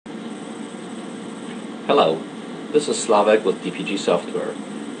Hello, this is Slavek with TPG Software.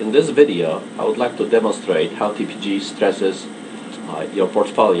 In this video, I would like to demonstrate how TPG stresses your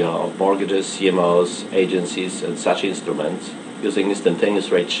portfolio of mortgages, CMOs, agencies, and such instruments using instantaneous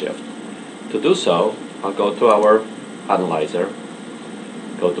rate shift. To do so, I'll go to our analyzer,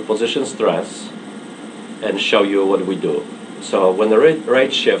 go to position stress, and show you what we do. So when the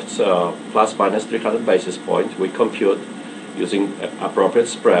rate shifts plus minus 300 basis points, we compute using appropriate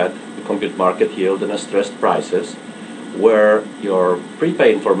spread, we compute market yield and stressed prices, where your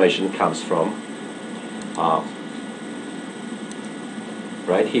prepay information comes from.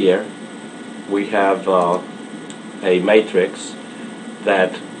 Right here, we have a matrix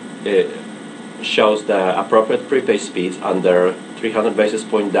that shows the appropriate prepay speeds under 300 basis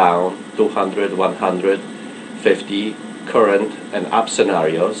point down, 200, 100, 50, current, and up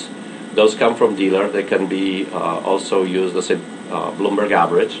scenarios. Those come from dealer. They can be also used as a Bloomberg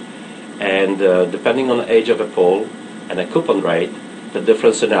average. And depending on the age of a pool and a coupon rate, the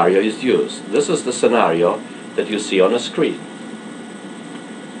different scenario is used. This is the scenario that you see on the screen.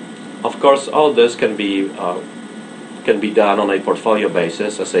 Of course, all this can be done on a portfolio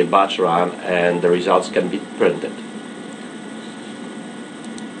basis as a batch run, and the results can be printed.